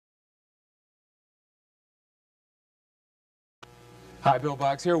Hi, Bill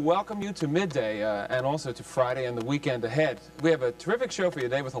Boggs here. Welcome you to Midday and also to Friday and the weekend ahead. We have a terrific show for you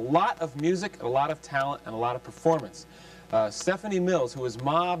today with a lot of music, a lot of talent, and a lot of performance. Stephanie Mills, who was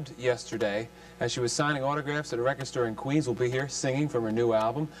mobbed yesterday as she was signing autographs at a record store in Queens, will be here singing from her new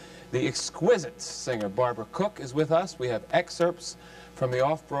album. The exquisite singer Barbara Cook is with us. We have excerpts from the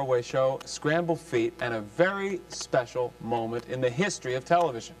off-Broadway show Scrambled Feet and a very special moment in the history of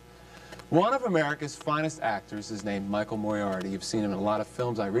television. One of America's finest actors is named Michael Moriarty. You've seen him in a lot of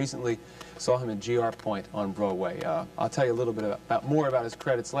films. I recently saw him in GR Point on Broadway. I'll tell you a little bit more about his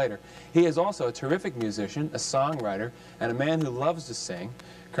credits later. He is also a terrific musician, a songwriter, and a man who loves to sing,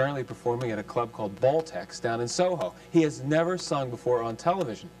 currently performing at a club called Baltex down in Soho. He has never sung before on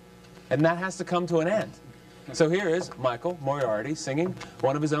television, and that has to come to an end. So here is Michael Moriarty singing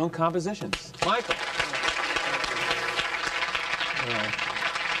one of his own compositions. Michael.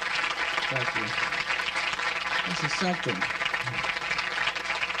 Thank you. This is something.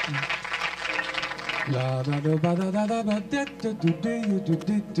 La da da ba da da da ba da da do do do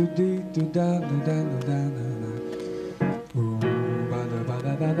do do do da da da da da.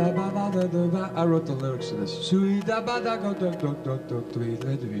 I wrote the lyrics to this. Sweet da ba da go do do do do do do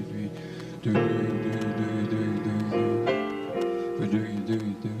do do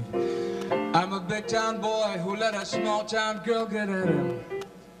do. I'm a big town boy who let a small town girl get at him.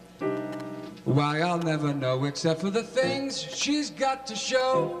 Why, I'll never know, except for the things she's got to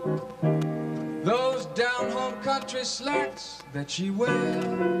show. Those down-home country slacks that she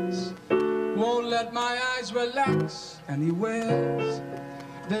wears won't let my eyes relax anywhere.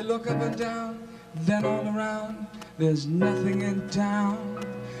 They look up and down, then all around. There's nothing in town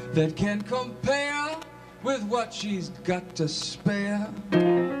that can compare with what she's got to spare.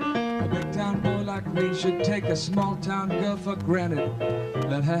 A big town boy like me should take a small town girl for granted.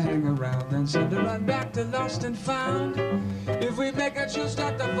 Let her hang around, then send her right back to lost and found. If we make her, she'll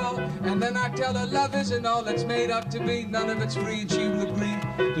start to fall, and then I tell her love isn't all it's made up to be. None of it's free, and she will agree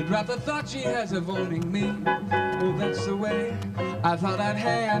to drop the thought she has of owning me. Oh, that's the way I thought I'd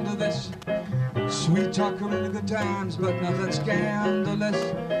handle this. Sweet talker in the good times, but nothing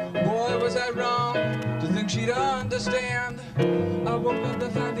scandalous. Boy, was I wrong to think she'd understand. I woke up to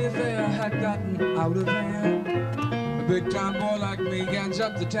find the affair had gotten out of hand. A big town boy like me ends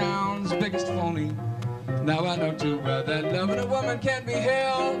up the town's biggest phony. Now I know too well that loving a woman can't be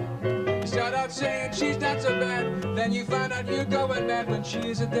hell. You start out saying she's not so bad, then you find out you're going mad when she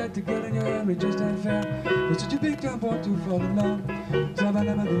isn't there to get in your hair. It just ain't fair. It's such a big town boy to fall in love.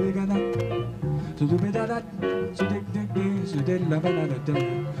 So do be da da, so dig dig dig, so dig la ba da da da,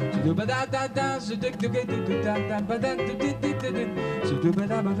 so do ba da da da, so dig dig dig dig da da ba da dig dig dig dig, so do ba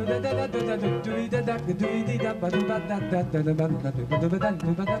da ba da da da da da da do da da do di da ba do ba da da da da ba da do ba da ba da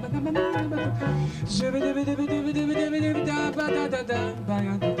ba da ba da, so be da be da be da be da be da da ba da da da ba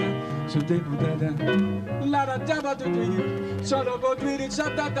ya da da, so dig da da, la da da ba do do, so do bo do di sa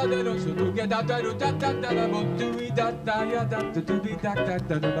da da da, so do get da da do da da da da bo do da da ya da do be da da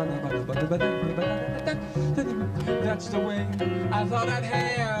da da ba da ba da. That's the way I thought I'd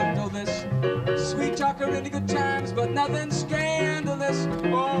handle this. Sweet talker in the good times, but nothing scandalous.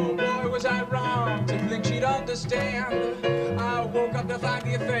 Oh boy, was I wrong to think she'd understand. I woke up to find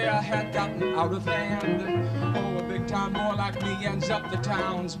the affair had gotten out of hand. Oh, a big town boy like me ends up the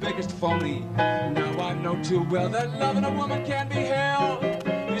town's biggest phony. Now I know too well that loving a woman can be hell.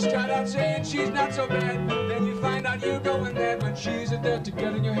 You start out saying she's not so bad, then you find out you're going mad when she's there to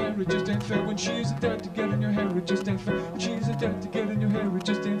get in your hair. It just ain't fair. When she's there to get in your hair, it just ain't fair. When she's there to get in your hair, it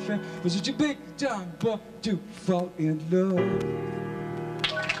just ain't fair. For such a big time boy to fall in love.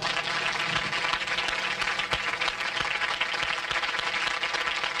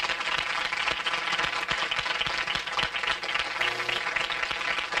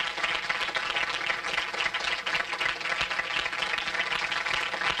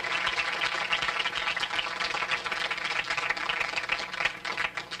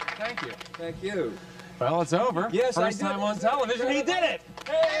 Thank you. Thank you. Well, it's over. Yes, First time on television, he did it.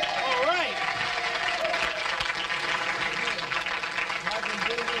 Hey. All right.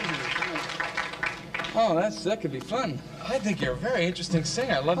 Oh, that could be fun. I think you're a very interesting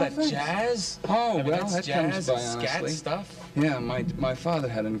singer. I love that thanks. jazz. Oh, I mean, well, that's that comes jazz by, and scat honestly. stuff. Yeah, my father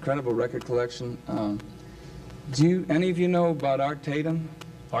had an incredible record collection. Do any of you know about Art Tatum?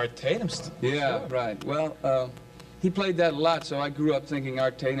 Art Tatum. Yeah, Sure. right. Well, he played that a lot, so I grew up thinking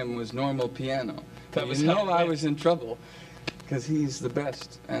Art Tatum was normal piano. But you know I was in trouble, because he's the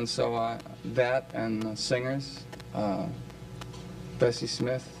best. And so that and singers, Bessie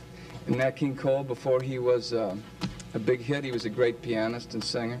Smith, and Nat King Cole, before he was a big hit, he was a great pianist and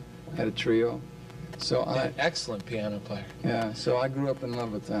singer, had a trio. So An excellent piano player. Yeah, so I grew up in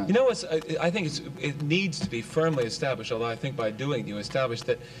love with that. You know what's, I think it needs to be firmly established, although I think by doing it you establish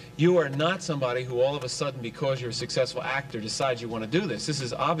that you are not somebody who all of a sudden, because you're a successful actor, decides you want to do this. This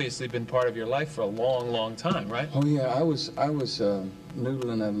has obviously been part of your life for a long, long time, right? Oh yeah, I was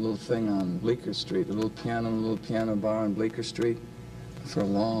noodling at a little thing on Bleecker Street, a little piano bar on Bleecker Street for a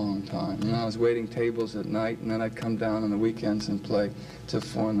long time. And I was waiting tables at night, and then I'd come down on the weekends and play till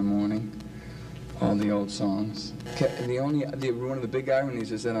 4 in the morning. All the old songs. One of the big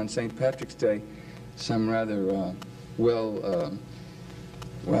ironies is that on St. Patrick's Day, some rather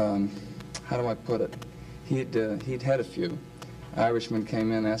how do I put it? He'd had a few. Irishmen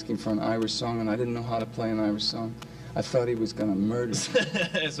came in asking for an Irish song, and I didn't know how to play an Irish song. I thought he was going to murder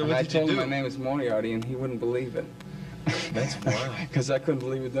me. So and what I did you told do? him my name is Moriarty, and he wouldn't believe it. That's wow. Because I couldn't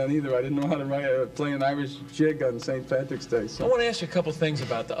believe it then either. I didn't know how to play an Irish jig on St. Patrick's Day. So. I want to ask you a couple things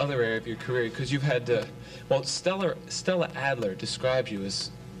about the other area of your career, because you've had, well, Stella Adler describes you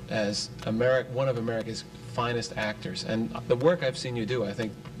as one of America's finest actors, and the work I've seen you do, I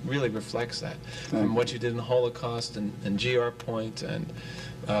think, really reflects that. From what you did in the Holocaust and GR Point, and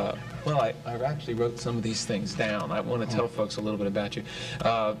well, I actually wrote some of these things down. I want to tell folks a little bit about you.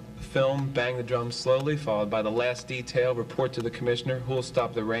 Film Bang the Drum Slowly, followed by The Last Detail, Report to the Commissioner, Who'll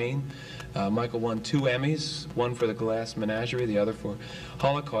Stop the Rain. Michael won 2 Emmys, one for The Glass Menagerie, the other for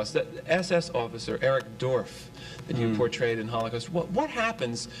Holocaust. The SS officer Eric Dorff that you portrayed in Holocaust. What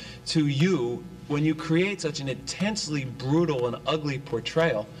happens to you when you create such an intensely brutal and ugly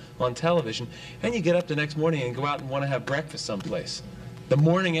portrayal on television, and you get up the next morning and go out and want to have breakfast someplace, the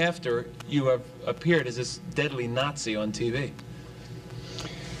morning after you have appeared as this deadly Nazi on TV?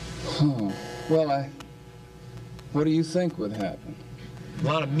 Oh, well, what do you think would happen? A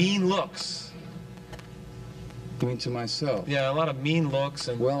lot of mean looks. You mean to myself? Yeah, a lot of mean looks.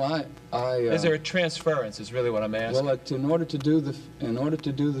 And well, is there a transference? Is really what I'm asking. Well, in order to do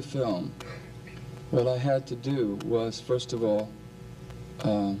the film, what I had to do was, first of all,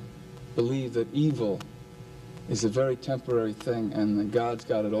 believe that evil is a very temporary thing, and that God's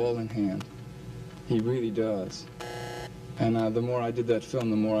got it all in hand. He really does. And the more I did that film,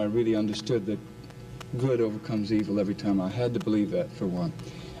 the more I really understood that good overcomes evil every time. I had to believe that, for one.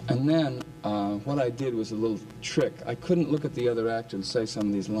 And then what I did was a little trick. I couldn't look at the other actor and say some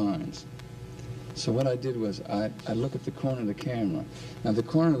of these lines. So what I did was I look at the corner of the camera. Now the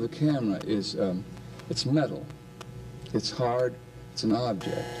corner of the camera is, it's metal. It's hard. It's an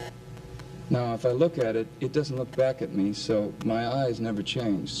object. Now if I look at it, it doesn't look back at me, so my eyes never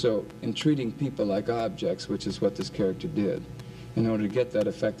change. So in treating people like objects, which is what this character did, in order to get that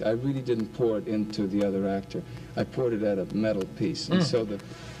effect, I really didn't pour it into the other actor. I poured it at a metal piece. And so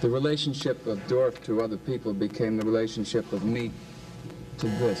the relationship of Dorff to other people became the relationship of me to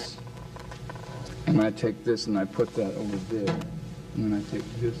this. And I take this and I put that over there. And then I take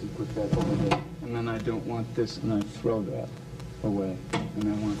this and put that over there. And then I don't want this and I throw that away.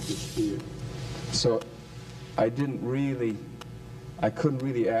 And I want this here. So I couldn't really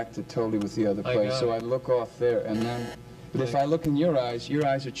act it totally with the other place. So I look off there, and then, but if I look in your eyes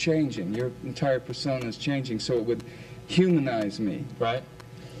are changing. Your entire persona is changing, so it would humanize me. Right.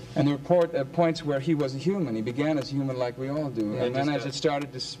 And there were points where he was a human. He began as human like we all do. And then as it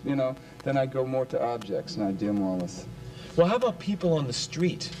started to, then I'd go more to objects, and I'd deal more with. Well, how about people on the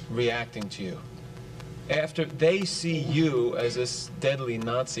street reacting to you? After they see you as this deadly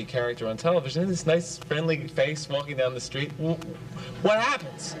Nazi character on television, this nice, friendly face walking down the street, what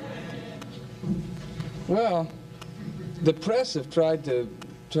happens? Well, the press have tried to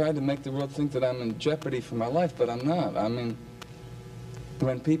make the world think that I'm in jeopardy for my life, but I'm not. I mean,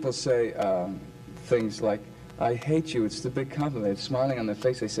 when people say things like, I hate you, it's the big compliment. They're smiling on their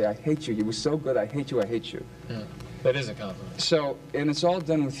face, they say, I hate you, you were so good, I hate you, I hate you. Yeah. That is a compliment. So, and it's all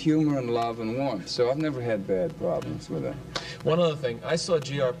done with humor and love and warmth, so I've never had bad problems with it. One other thing, I saw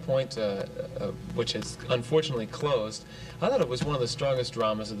GR Point, which is unfortunately closed. I thought it was one of the strongest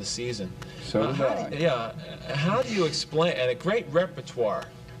dramas of the season. So did I. Yeah, how do you explain, and a great repertoire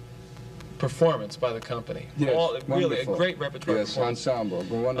performance by the company. Yes, really a great repertoire performance. Yes, ensemble,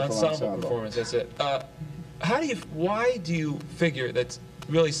 a wonderful ensemble performance, that's it. Why do you figure that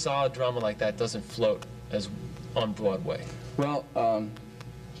really solid drama like that doesn't float as on Broadway? Well,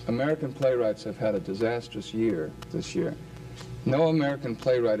 American playwrights have had a disastrous year this year. No American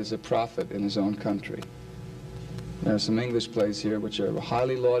playwright is a prophet in his own country. There are some English plays here which are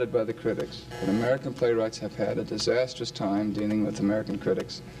highly lauded by the critics, but American playwrights have had a disastrous time dealing with American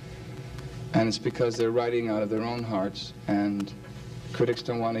critics. And it's because they're writing out of their own hearts, and critics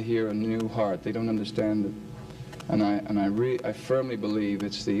don't want to hear a new heart. They don't understand it. And I firmly believe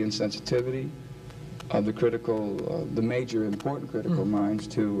it's the insensitivity the critical, the major important critical minds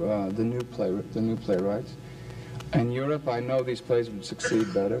to the new playwrights. In Europe, I know these plays would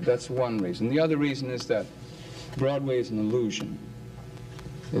succeed better. That's one reason. The other reason is that Broadway is an illusion.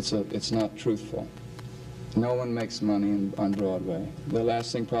 It's not truthful. No one makes money on Broadway. The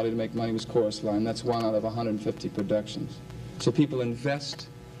last thing probably to make money was Chorus Line. That's 1 out of 150 productions. So people invest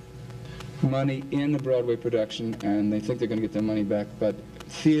money in a Broadway production and they think they're going to get their money back, but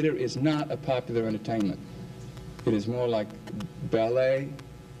theater is not a popular entertainment. It is more like ballet,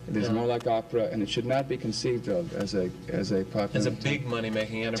 it is more like opera, and it should not be conceived of as a popular As a big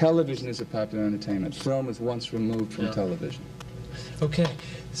money-making enterprise. Television is a popular entertainment. Film is once removed from television. Okay,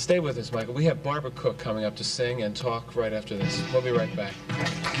 stay with us, Michael. We have Barbara Cook coming up to sing and talk right after this. We'll be right back.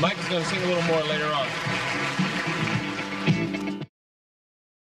 Michael's going to sing a little more later on.